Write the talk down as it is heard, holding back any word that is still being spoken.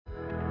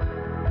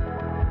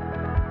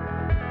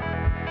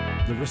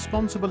the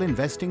Responsible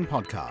Investing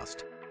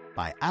Podcast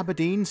by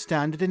Aberdeen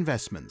Standard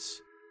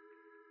Investments.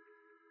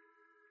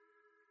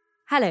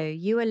 Hello,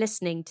 you are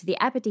listening to the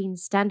Aberdeen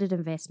Standard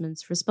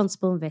Investments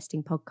Responsible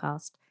Investing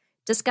Podcast,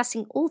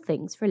 discussing all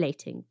things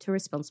relating to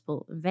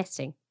responsible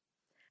investing.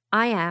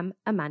 I am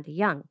Amanda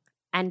Young,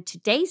 and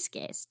today's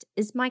guest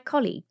is my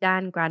colleague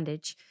Dan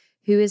Grandage,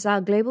 who is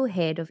our Global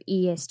Head of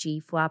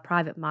ESG for our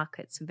private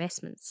markets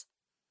investments.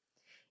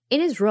 In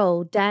his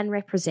role, Dan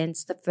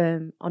represents the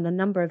firm on a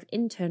number of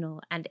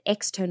internal and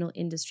external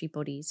industry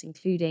bodies,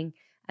 including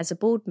as a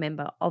board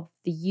member of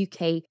the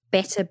UK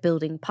Better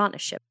Building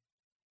Partnership.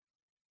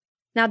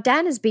 Now,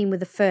 Dan has been with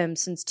the firm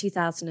since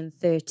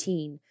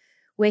 2013,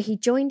 where he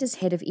joined as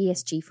head of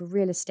ESG for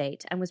real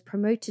estate and was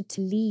promoted to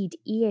lead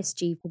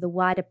ESG for the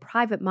wider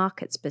private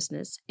markets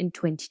business in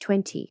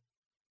 2020.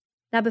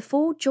 Now,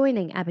 before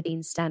joining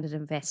Aberdeen Standard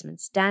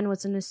Investments, Dan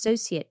was an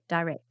associate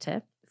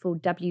director for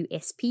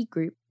WSP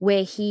Group,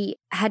 where he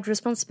had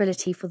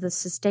responsibility for the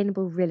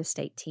sustainable real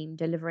estate team,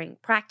 delivering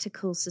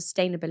practical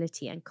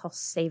sustainability and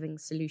cost-saving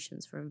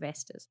solutions for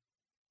investors.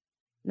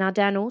 Now,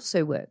 Dan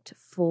also worked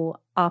for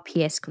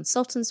RPS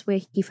Consultants, where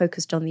he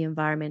focused on the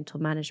environmental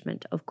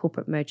management of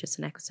corporate mergers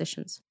and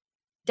acquisitions.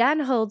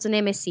 Dan holds an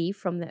MSc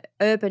from the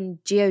Urban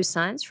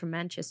Geoscience from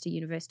Manchester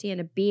University and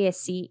a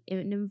BSc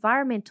in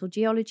Environmental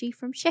Geology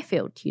from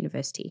Sheffield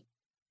University.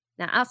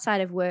 Now,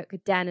 outside of work,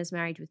 Dan is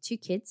married with 2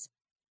 kids.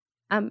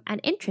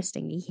 And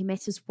interestingly, he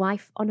met his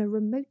wife on a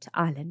remote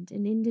island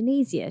in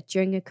Indonesia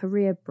during a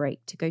career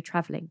break to go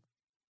travelling.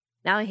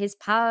 Now, his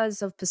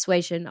powers of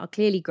persuasion are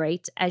clearly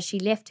great, as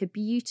she left her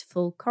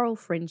beautiful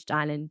coral-fringed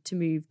island to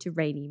move to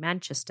rainy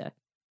Manchester.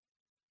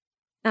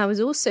 Now, I was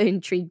also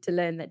intrigued to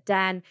learn that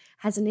Dan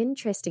has an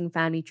interesting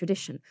family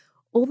tradition.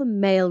 All the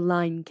male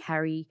line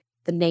carry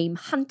the name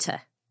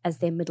Hunter as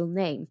their middle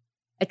name,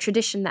 a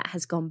tradition that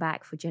has gone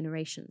back for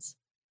generations.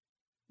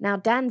 Now,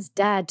 Dan's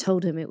dad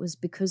told him it was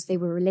because they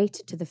were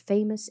related to the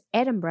famous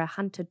Edinburgh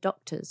Hunter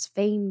doctors,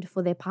 famed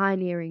for their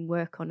pioneering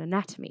work on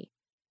anatomy.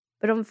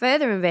 But on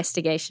further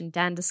investigation,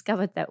 Dan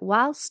discovered that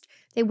whilst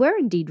they were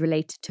indeed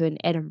related to an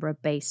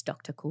Edinburgh-based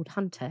doctor called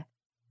Hunter,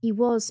 he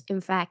was, in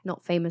fact,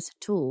 not famous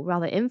at all,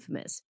 rather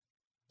infamous.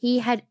 He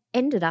had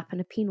ended up in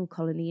a penal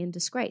colony in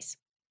disgrace.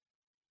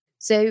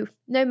 So,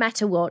 no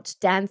matter what,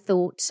 Dan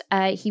thought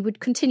he would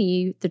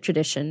continue the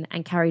tradition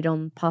and carried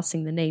on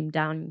passing the name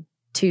down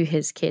to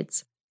his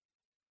kids.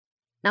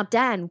 Now,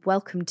 Dan,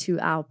 welcome to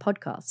our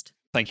podcast.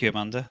 Thank you,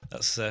 Amanda.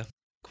 That's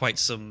quite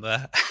some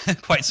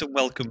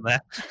welcome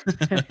there.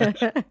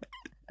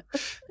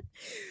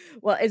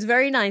 Well, it's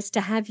very nice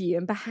to have you,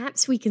 and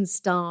perhaps we can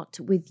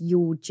start with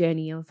your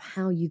journey of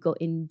how you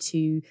got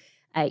into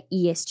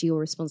ESG or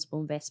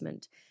responsible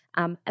investment,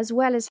 as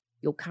well as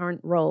your current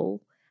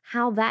role,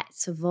 how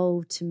that's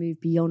evolved to move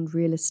beyond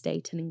real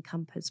estate and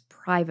encompass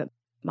private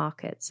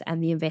markets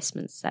and the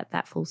investments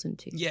that falls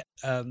into. Yeah.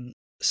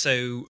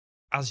 So,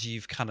 as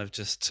you've kind of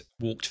just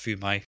walked through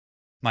my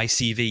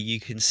CV, you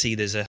can see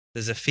there's a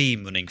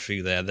theme running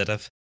through there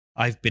that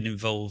I've been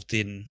involved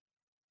in,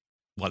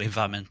 well,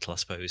 environmental, I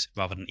suppose,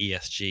 rather than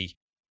ESG,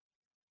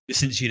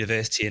 since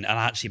university, and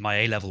actually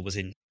my A-level was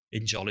in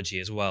geology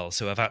as well.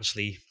 So I've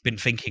actually been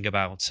thinking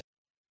about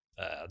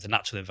the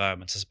natural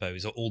environment, I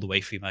suppose, all the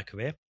way through my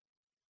career.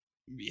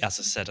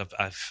 As I said,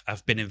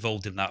 I've been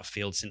involved in that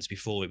field since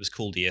before it was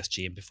called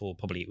ESG, and before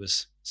it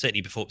was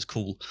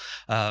cool.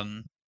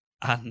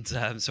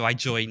 So I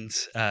joined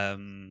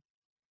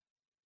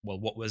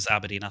what was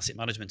Aberdeen Asset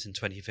Management in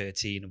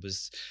 2013, and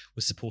was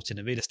supporting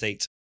a real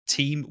estate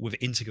team with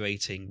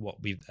integrating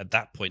what we at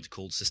that point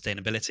called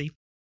sustainability.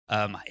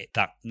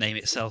 That name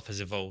itself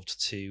has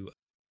evolved to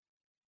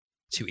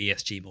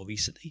ESG more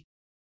recently,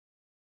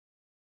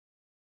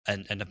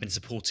 and I've been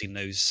supporting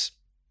those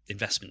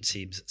investment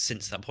teams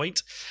since that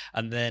point.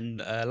 And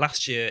then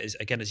last year,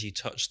 as you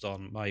touched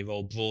on, my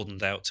role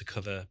broadened out to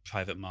cover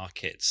private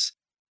markets.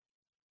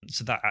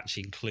 So that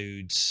actually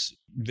includes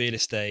real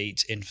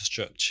estate,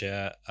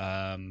 infrastructure,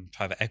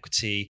 private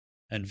equity,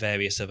 and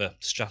various other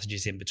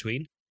strategies in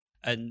between.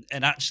 And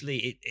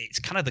actually, it's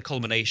kind of the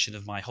culmination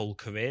of my whole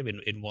career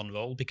in one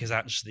role, because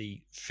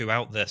actually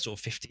throughout the sort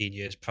of 15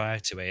 years prior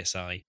to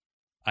ASI,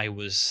 I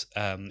was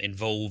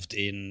involved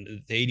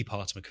in, the early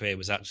part of my career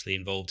was actually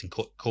involved in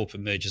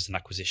corporate mergers and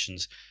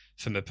acquisitions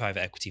from a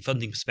private equity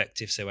funding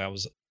perspective. So I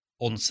was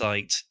on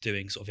site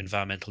doing sort of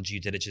environmental due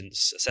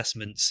diligence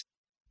assessments.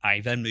 I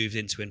then moved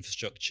into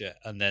infrastructure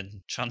and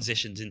then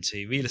transitioned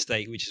into real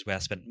estate, which is where I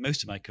spent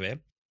most of my career.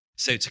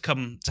 So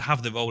to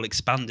have the role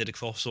expanded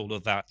across all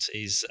of that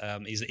is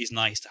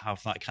nice to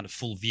have that kind of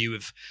full view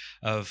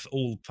of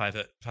all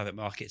private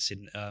markets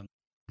in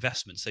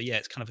investment. So yeah,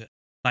 it's kind of a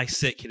nice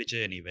circular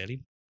journey,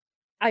 really.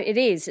 It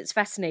is. It's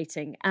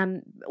fascinating.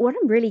 What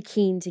I'm really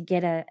keen to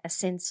get a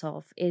sense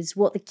of is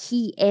what the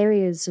key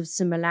areas of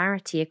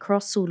similarity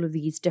across all of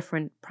these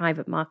different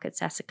private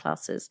markets asset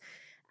classes.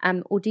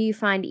 Or do you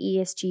find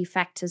ESG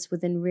factors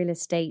within real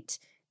estate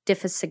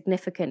differ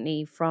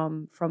significantly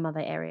from other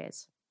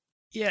areas?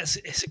 Yes,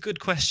 it's a good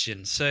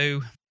question.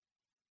 So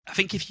I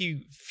think if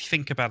you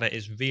think about it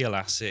as real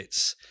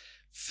assets,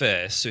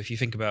 first. So if you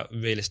think about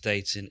real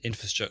estate and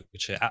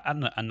infrastructure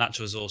and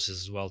natural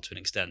resources as well to an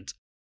extent,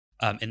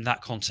 in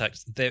that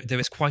context, there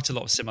is quite a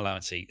lot of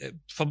similarity,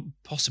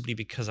 possibly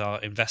because our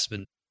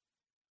investment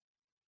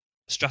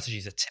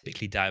strategies are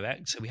typically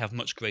direct, so we have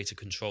much greater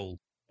control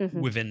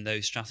within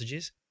those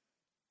strategies.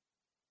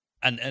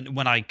 And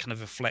when I kind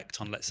of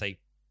reflect on, let's say,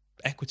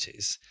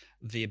 equities,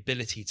 the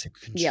ability to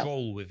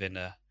control within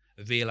a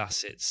real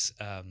assets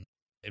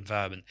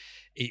environment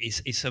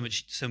is so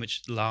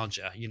much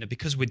larger.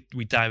 Because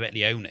we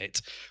directly own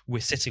it, we're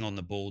sitting on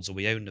the boards, or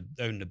we own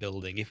the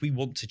building. If we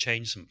want to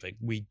change something,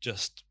 we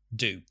just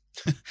do.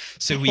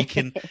 So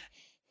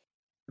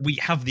we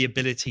have the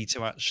ability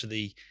to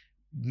actually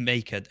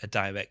make a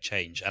direct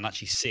change and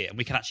actually see it, and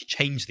we can actually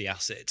change the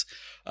asset,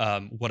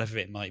 whatever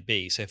it might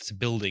be. So if it's a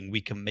building,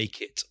 we can make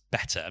it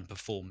better and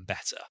perform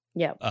better.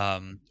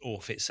 Or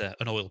if it's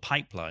an oil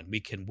pipeline, we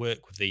can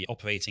work with the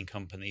operating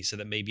company so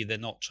that maybe they're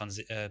not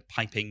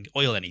piping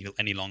oil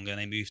any longer, and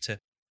they move to,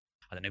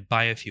 I don't know,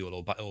 biofuel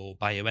or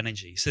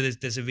bioenergy. So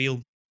there's a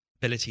real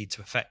ability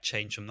to affect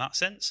change from that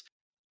sense.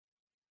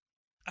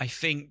 I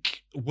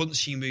think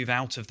once you move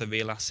out of the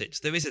real assets,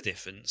 there is a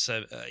difference.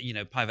 So,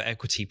 private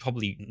equity,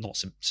 probably not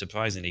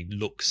surprisingly,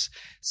 looks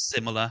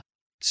similar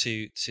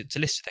to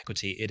listed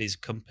equity. It is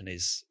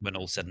companies when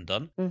all said and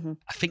done.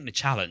 I think the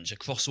challenge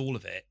across all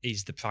of it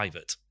is the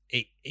private.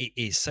 It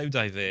is so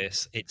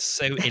diverse, it's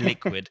so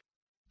illiquid,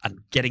 and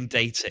getting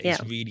data is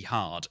really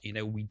hard.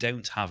 We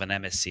don't have an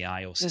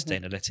MSCI or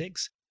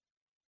Sustainalytics.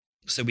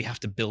 So we have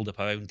to build up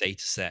our own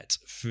data set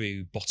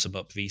through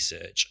bottom-up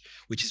research,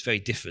 which is very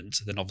different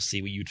than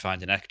obviously what you'd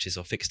find in equities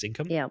or fixed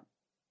income.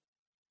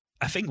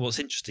 I think what's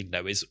interesting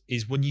though is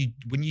when you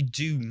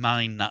do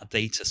mine that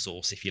data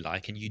source, if you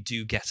like, and you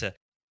do get a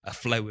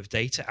flow of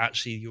data,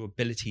 actually your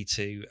ability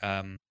to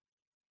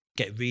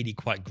get really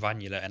quite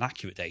granular and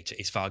accurate data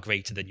is far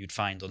greater than you'd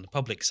find on the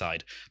public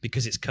side,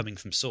 because it's coming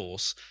from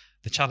source.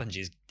 The challenge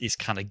is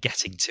kind of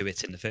getting to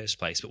it in the first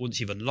place, but once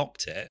you've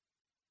unlocked it,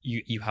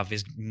 you have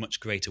this much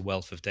greater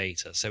wealth of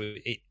data. So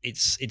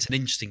it's an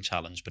interesting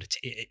challenge, but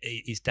it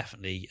is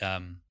definitely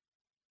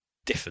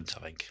different, I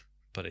think.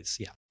 But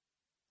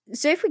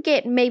So if we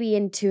get maybe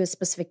into a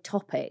specific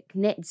topic,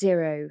 net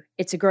zero,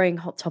 it's a growing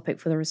hot topic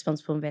for the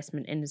responsible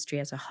investment industry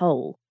as a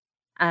whole.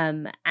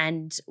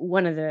 And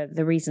one of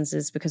the reasons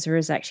is because there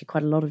is actually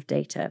quite a lot of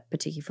data,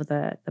 particularly for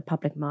the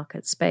public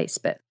market space.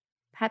 But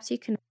perhaps you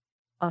can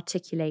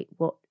articulate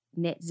what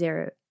net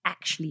zero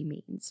actually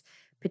means,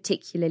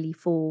 particularly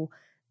for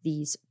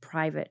these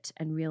private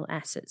and real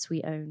assets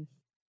we own.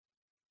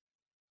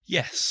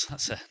 Yes,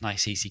 that's a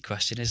nice, easy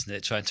question, isn't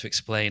it? Trying to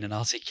explain and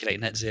articulate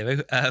net zero.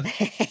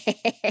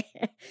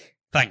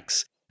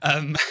 Thanks.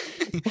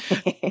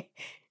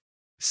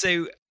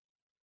 So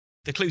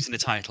the clue's in the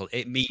title.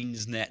 It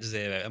means net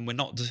zero, and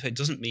it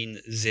doesn't mean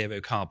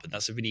zero carbon.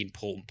 That's a really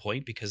important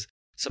point, because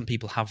some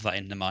people have that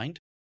in their mind.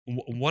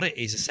 What it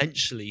is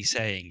essentially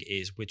saying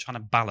is we're trying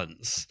to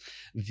balance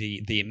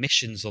the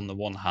emissions on the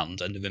one hand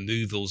and the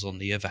removals on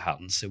the other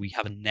hand, so we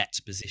have a net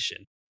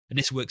position. And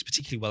this works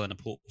particularly well in a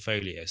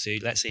portfolio. So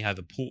let's say you have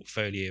a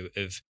portfolio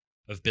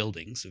of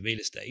buildings, of real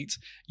estate,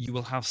 you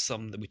will have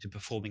some that which are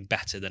performing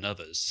better than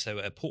others. So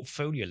at a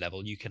portfolio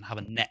level, you can have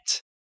a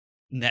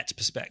net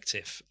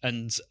perspective.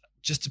 And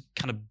just to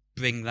kind of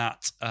bring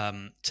that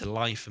to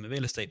life from a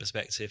real estate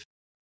perspective,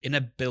 in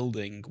a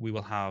building, we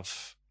will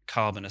have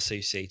carbon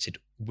associated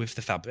with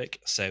the fabric.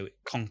 So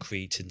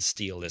concrete and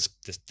steel, there's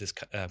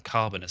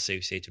carbon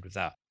associated with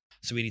that.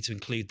 So we need to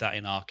include that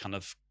in our kind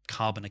of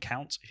carbon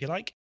account, if you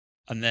like.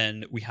 And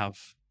then we have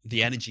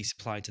the energy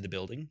supplied to the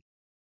building,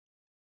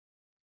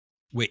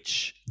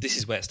 which this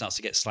is where it starts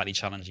to get slightly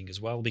challenging as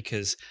well,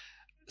 because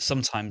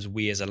sometimes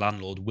we as a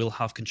landlord will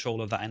have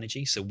control of that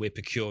energy. So we're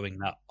procuring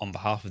that on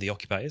behalf of the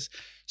occupiers.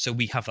 So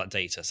we have that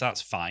data. So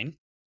that's fine.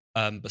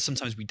 But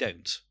sometimes we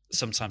don't.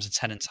 Sometimes a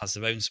tenant has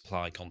their own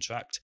supply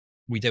contract.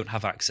 We don't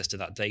have access to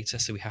that data.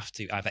 So we have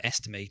to either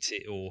estimate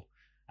it or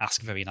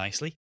ask very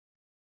nicely,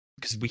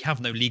 because we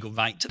have no legal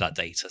right to that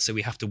data. So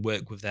we have to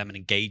work with them and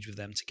engage with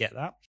them to get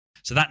that.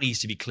 So that needs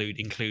to be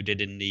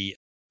included in the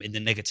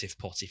negative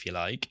pot, if you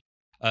like.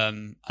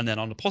 And then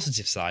on the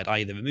positive side,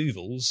 i.e. the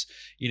removals,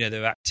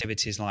 there are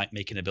activities like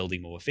making a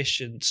building more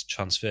efficient,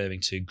 transferring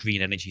to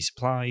green energy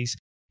supplies.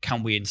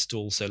 Can we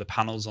install solar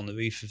panels on the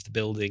roof of the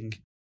building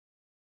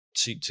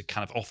to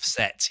kind of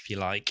offset, if you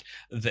like,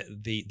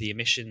 the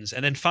emissions?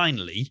 And then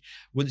finally,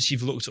 once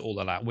you've looked at all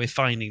of that, we're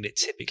finding that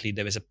typically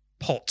there is a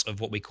pot of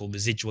what we call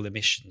residual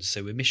emissions.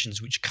 So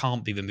emissions which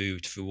can't be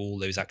removed through all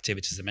those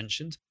activities I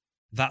mentioned.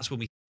 That's when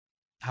we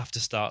have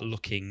to start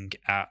looking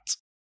at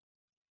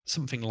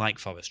something like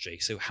forestry.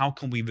 So how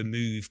can we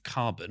remove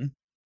carbon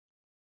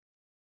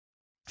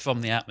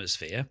from the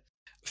atmosphere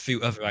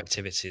through other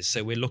activities?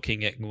 So we're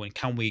looking at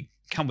can we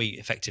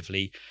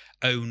effectively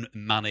own,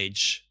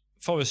 manage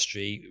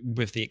forestry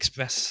with the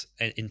express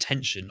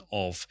intention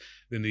of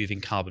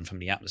removing carbon from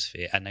the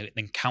atmosphere, and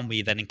then can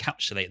we then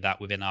encapsulate that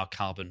within our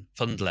carbon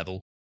fund level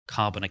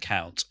carbon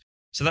account?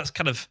 So that's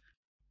kind of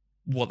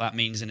what that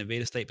means in a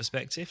real estate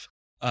perspective.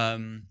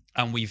 And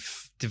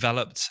we've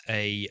developed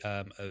a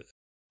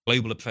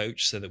global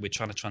approach so that we're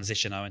trying to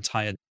transition our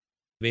entire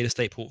real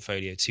estate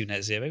portfolio to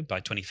net zero by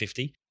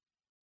 2050.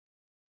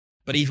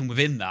 But even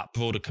within that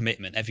broader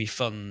commitment, every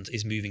fund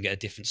is moving at a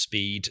different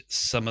speed.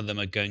 Some of them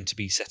are going to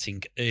be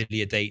setting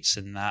earlier dates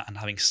than that and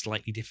having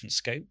slightly different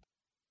scope.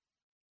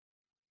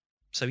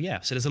 So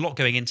there's a lot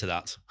going into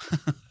that.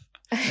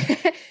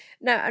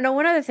 No,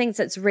 one of the things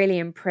that's really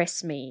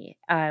impressed me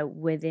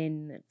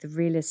within the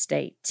real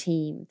estate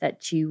team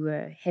that you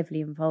were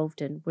heavily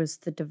involved in was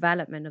the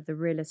development of the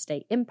real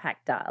estate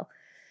impact dial.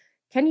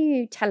 Can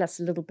you tell us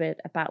a little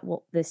bit about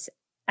what this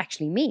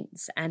actually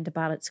means and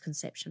about its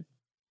conception?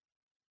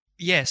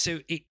 Yeah, so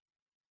it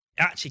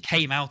actually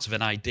came out of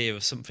an idea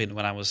of something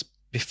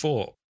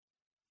before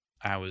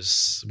I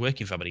was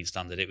working for Aberdeen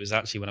Standard. It was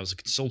actually when I was a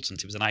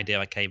consultant. It was an idea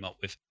I came up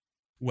with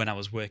when I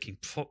was working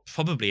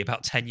probably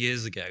about 10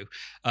 years ago.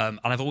 And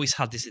I've always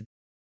had this,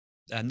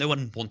 no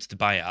one wanted to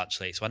buy it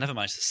actually, so I never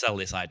managed to sell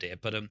this idea.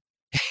 But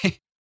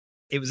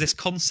it was this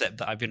concept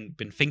that I've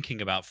been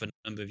thinking about for a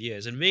number of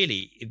years. And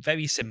really,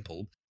 very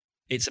simple.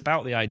 It's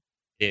about the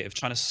idea of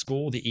trying to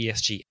score the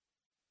ESG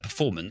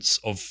performance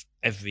of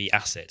every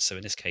asset. So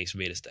in this case,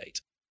 real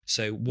estate.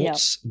 So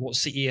what's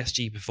the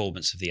ESG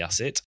performance of the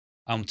asset?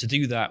 To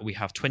do that, we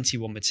have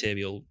 21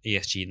 material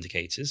ESG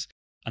indicators,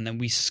 and then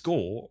we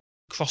score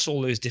across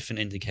all those different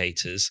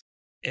indicators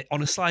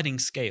on a sliding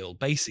scale,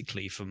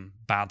 basically from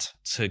bad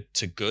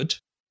to good.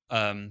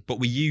 But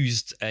we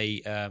used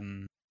a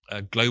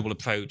global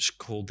approach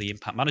called the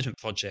Impact Management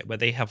Project, where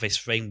they have this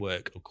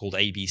framework called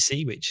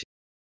ABC, which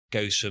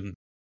goes from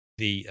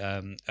the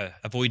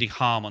avoiding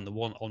harm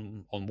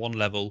on one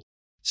level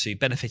to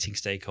benefiting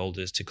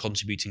stakeholders to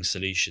contributing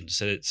solutions.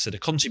 So the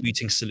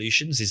contributing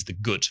solutions is the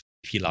good,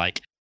 if you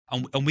like.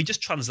 And we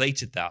just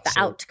translated that. The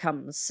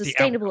outcomes,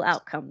 sustainable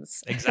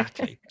outcomes.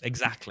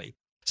 Exactly.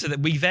 So that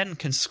we then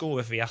can score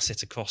every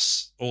asset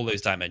across all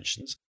those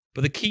dimensions.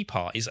 But the key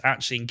part is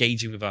actually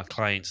engaging with our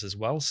clients as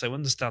well. So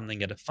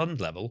understanding at a fund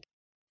level,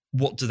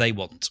 what do they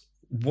want?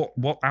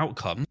 What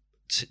outcome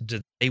do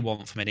they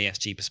want from an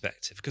ESG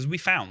perspective? Because we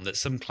found that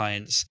some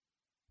clients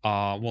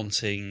are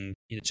wanting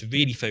to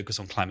really focus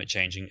on climate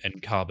change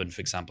and carbon,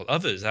 for example.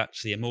 Others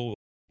actually are more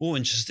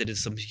interested in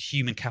some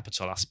human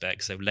capital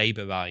aspects, so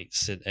labour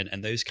rights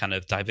and those kind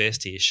of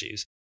diversity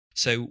issues.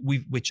 So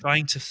we're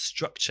trying to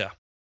structure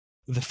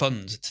the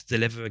fund to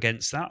deliver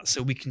against that,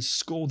 so we can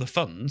score the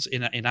funds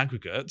in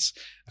aggregates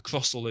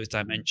across all those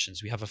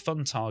dimensions. We have a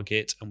fund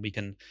target, and we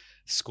can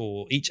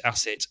score each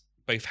asset,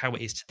 both how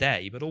it is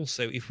today, but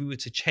also if we were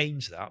to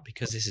change that,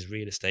 because this is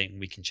real estate and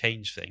we can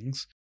change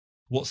things,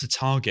 what's the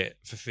target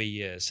for 3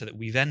 years, so that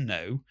we then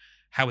know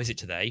how is it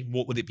today,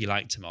 what would it be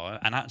like tomorrow,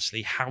 and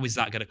actually how is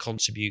that going to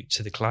contribute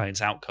to the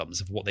client's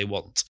outcomes of what they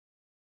want,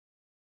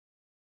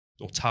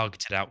 or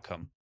targeted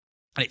outcome.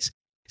 And it's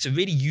a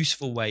really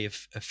useful way of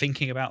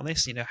thinking about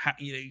this.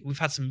 We've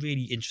had some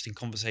really interesting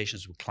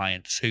conversations with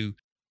clients who,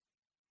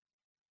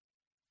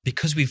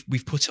 because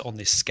we've put it on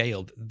this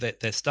scale, that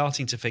they're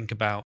starting to think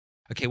about,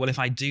 okay, well, if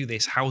I do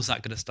this, how's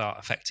that going to start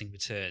affecting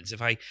returns?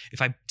 If I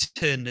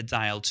turn the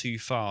dial too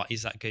far,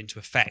 is that going to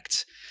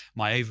affect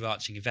my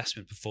overarching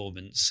investment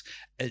performance?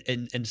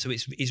 And so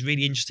it's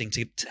really interesting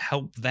to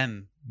help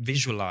them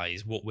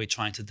visualize what we're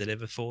trying to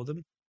deliver for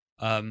them.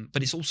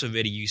 But it's also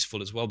really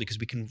useful as well, because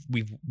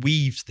we've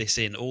weaved this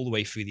in all the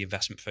way through the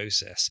investment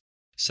process.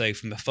 So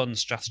from a fund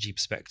strategy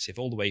perspective,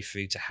 all the way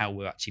through to how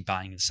we're actually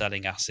buying and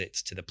selling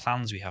assets, to the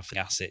plans we have for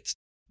the assets,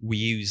 we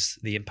use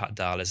the impact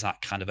dial as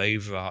that kind of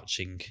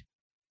overarching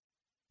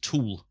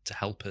tool to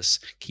help us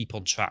keep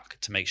on track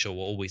to make sure we're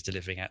always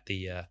delivering at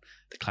the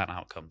client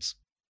outcomes.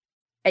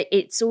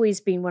 It's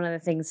always been one of the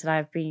things that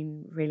I've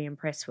been really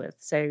impressed with.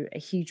 So a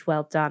huge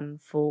well done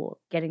for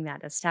getting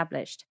that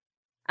established.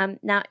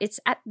 Now, it's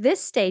at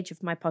this stage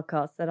of my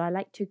podcast that I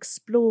like to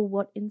explore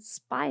what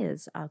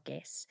inspires our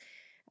guests.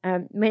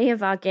 Many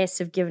of our guests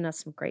have given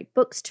us some great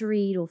books to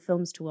read or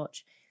films to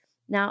watch.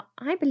 Now,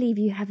 I believe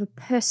you have a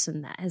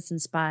person that has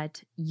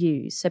inspired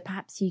you, so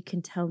perhaps you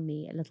can tell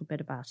me a little bit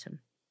about him.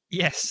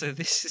 Yes, so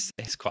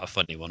it's quite a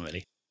funny one,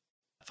 really.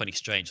 Funny,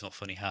 strange, not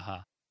funny, haha.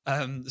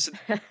 So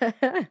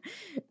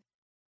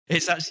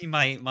it's actually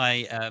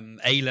my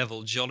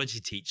A-level geology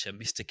teacher,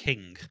 Mr.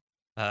 King.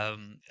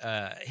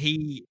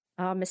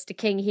 Mr.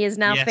 King, he is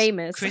now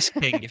famous. Chris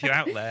King, if you're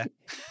out there,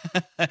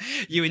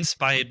 you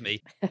inspired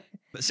me.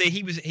 But see,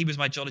 he was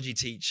my geology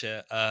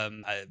teacher.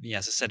 As I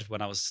said,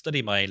 when I was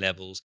studying my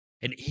A-levels,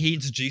 and he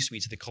introduced me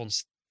to the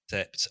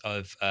concept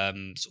of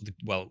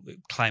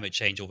climate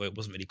change, although it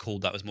wasn't really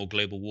called that. It was more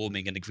global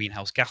warming and the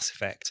greenhouse gas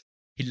effect.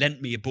 He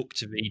lent me a book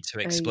to read to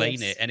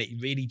explain it, and it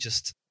really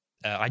just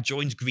I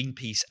joined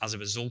Greenpeace as a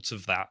result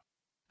of that,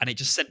 and it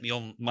just sent me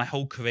on. My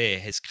whole career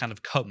has kind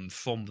of come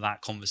from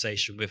that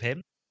conversation with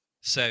him.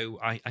 So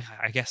I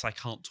guess I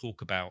can't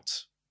talk about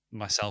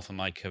myself and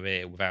my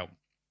career without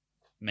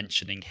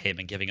mentioning him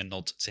and giving a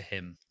nod to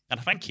him, and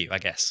a thank you, I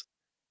guess.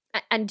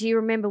 And do you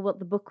remember what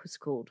the book was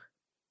called?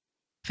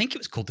 I think it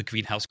was called the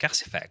greenhouse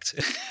gas effect.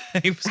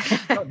 It was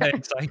not very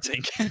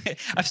exciting.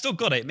 I've still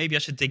got it. Maybe I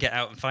should dig it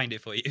out and find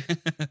it for you.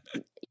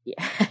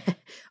 Yeah.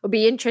 It'll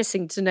be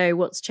interesting to know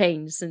what's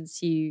changed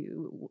since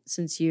you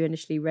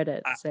initially read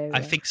it.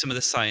 I think some of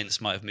the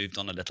science might have moved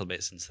on a little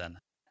bit since then.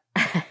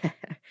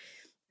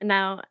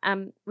 Now,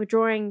 we're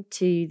drawing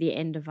to the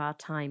end of our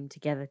time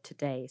together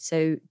today.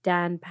 So,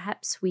 Dan,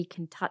 perhaps we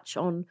can touch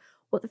on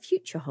what the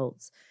future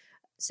holds.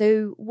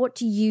 So, what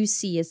do you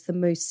see as the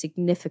most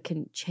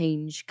significant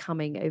change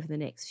coming over the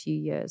next few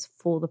years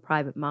for the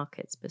private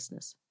markets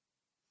business?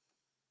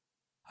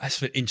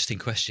 That's an interesting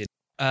question.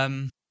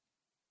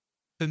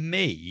 For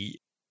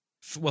me,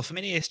 from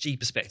an ESG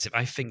perspective,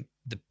 I think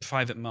the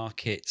private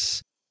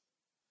markets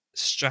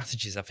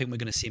strategies, I think we're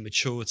going to see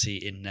maturity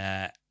in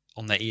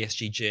on their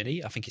ESG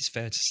journey. I think it's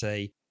fair to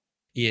say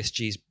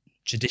ESG's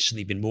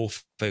traditionally been more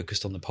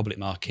focused on the public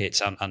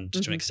markets and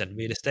to an extent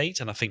real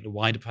estate. And I think the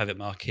wider private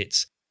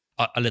markets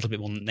are a little bit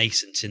more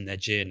nascent in their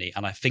journey.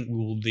 And I think we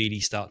will really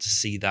start to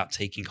see that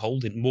taking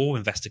hold in more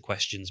investor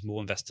questions,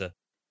 more investor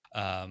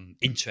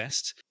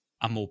interest,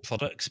 and more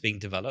products being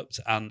developed.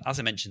 And as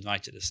I mentioned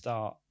right at the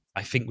start,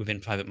 I think within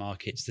private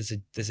markets,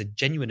 there's a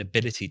genuine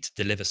ability to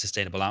deliver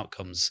sustainable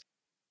outcomes,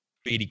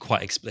 really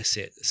quite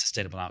explicit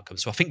sustainable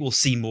outcomes. So I think we'll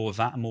see more of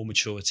that and more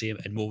maturity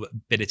and more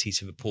ability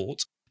to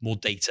report, more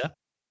data.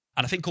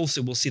 And I think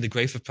also we'll see the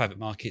growth of private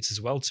markets as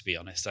well, to be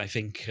honest. I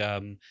think,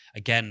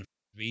 again,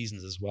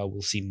 reasons as well,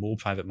 we'll see more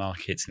private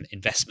markets and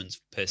investments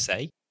per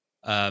se.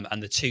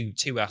 And the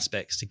two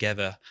aspects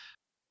together,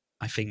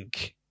 I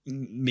think,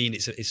 mean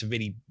it's a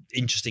really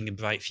interesting and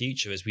bright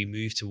future as we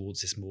move towards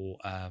this more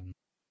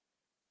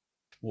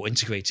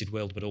integrated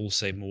world, but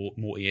also more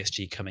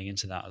ESG coming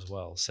into that as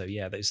well. So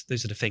yeah,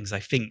 those are the things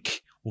I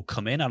think will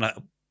come in, and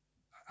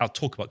I'll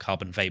talk about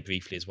carbon very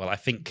briefly as well. I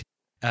think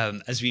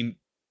as we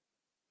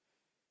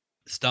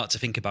start to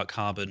think about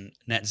carbon,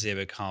 net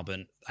zero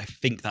carbon, I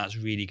think that's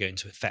really going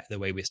to affect the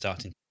way we're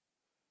starting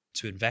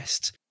to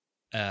invest.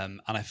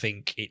 And I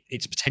think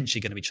it's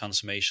potentially going to be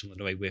transformational in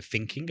the way we're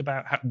thinking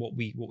about what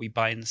we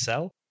buy and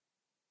sell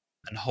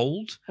and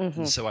hold.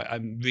 And so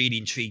I'm really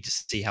intrigued to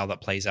see how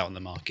that plays out in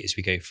the market as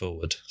we go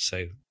forward.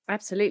 So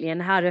absolutely,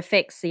 and how it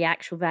affects the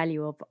actual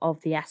value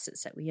of the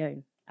assets that we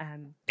own.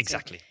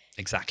 Exactly.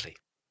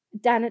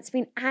 Dan, it's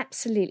been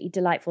absolutely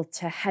delightful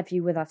to have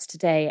you with us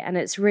today, and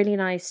it's really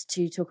nice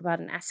to talk about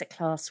an asset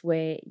class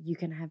where you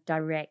can have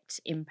direct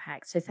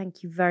impact. So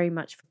thank you very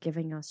much for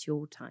giving us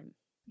your time.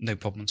 No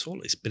problem at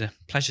all. It's been a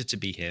pleasure to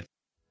be here.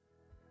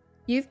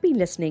 You've been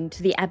listening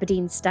to the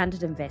Aberdeen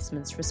Standard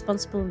Investments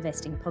Responsible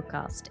Investing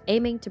podcast,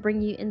 aiming to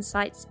bring you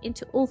insights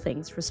into all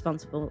things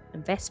responsible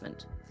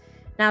investment.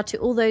 Now, to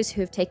all those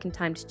who have taken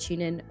time to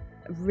tune in,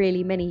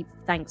 really many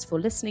thanks for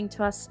listening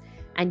to us,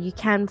 and you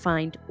can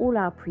find all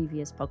our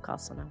previous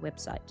podcasts on our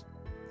website.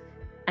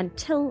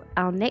 Until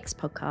our next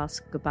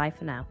podcast, goodbye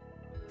for now.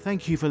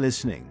 Thank you for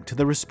listening to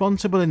the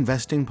Responsible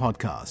Investing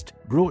podcast,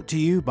 brought to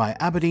you by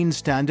Aberdeen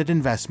Standard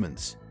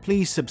Investments.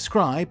 Please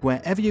subscribe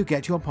wherever you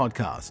get your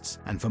podcasts,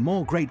 and for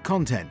more great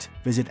content,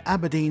 visit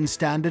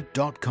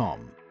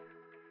aberdeenstandard.com.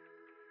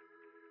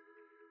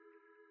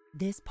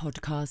 This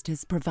podcast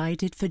is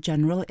provided for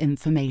general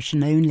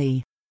information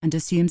only and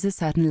assumes a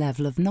certain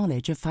level of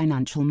knowledge of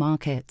financial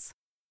markets.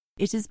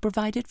 It is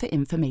provided for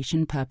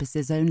information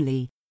purposes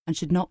only and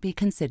should not be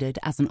considered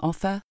as an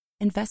offer,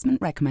 investment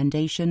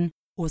recommendation,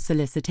 or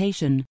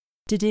solicitation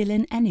to deal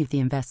in any of the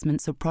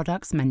investments or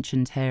products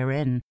mentioned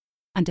herein,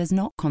 and does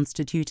not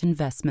constitute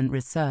investment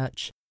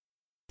research.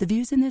 The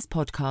views in this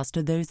podcast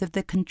are those of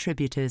the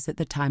contributors at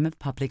the time of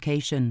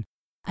publication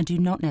and do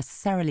not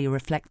necessarily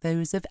reflect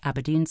those of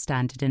Aberdeen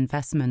Standard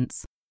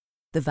Investments.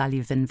 The value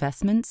of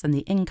investments and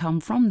the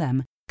income from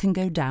them can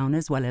go down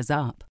as well as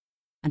up,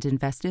 and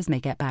investors may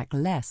get back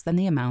less than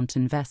the amount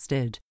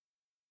invested.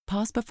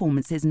 Past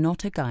performance is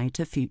not a guide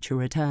to future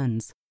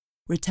returns.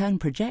 Return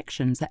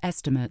projections are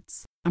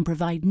estimates and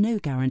provide no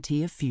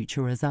guarantee of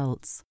future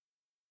results.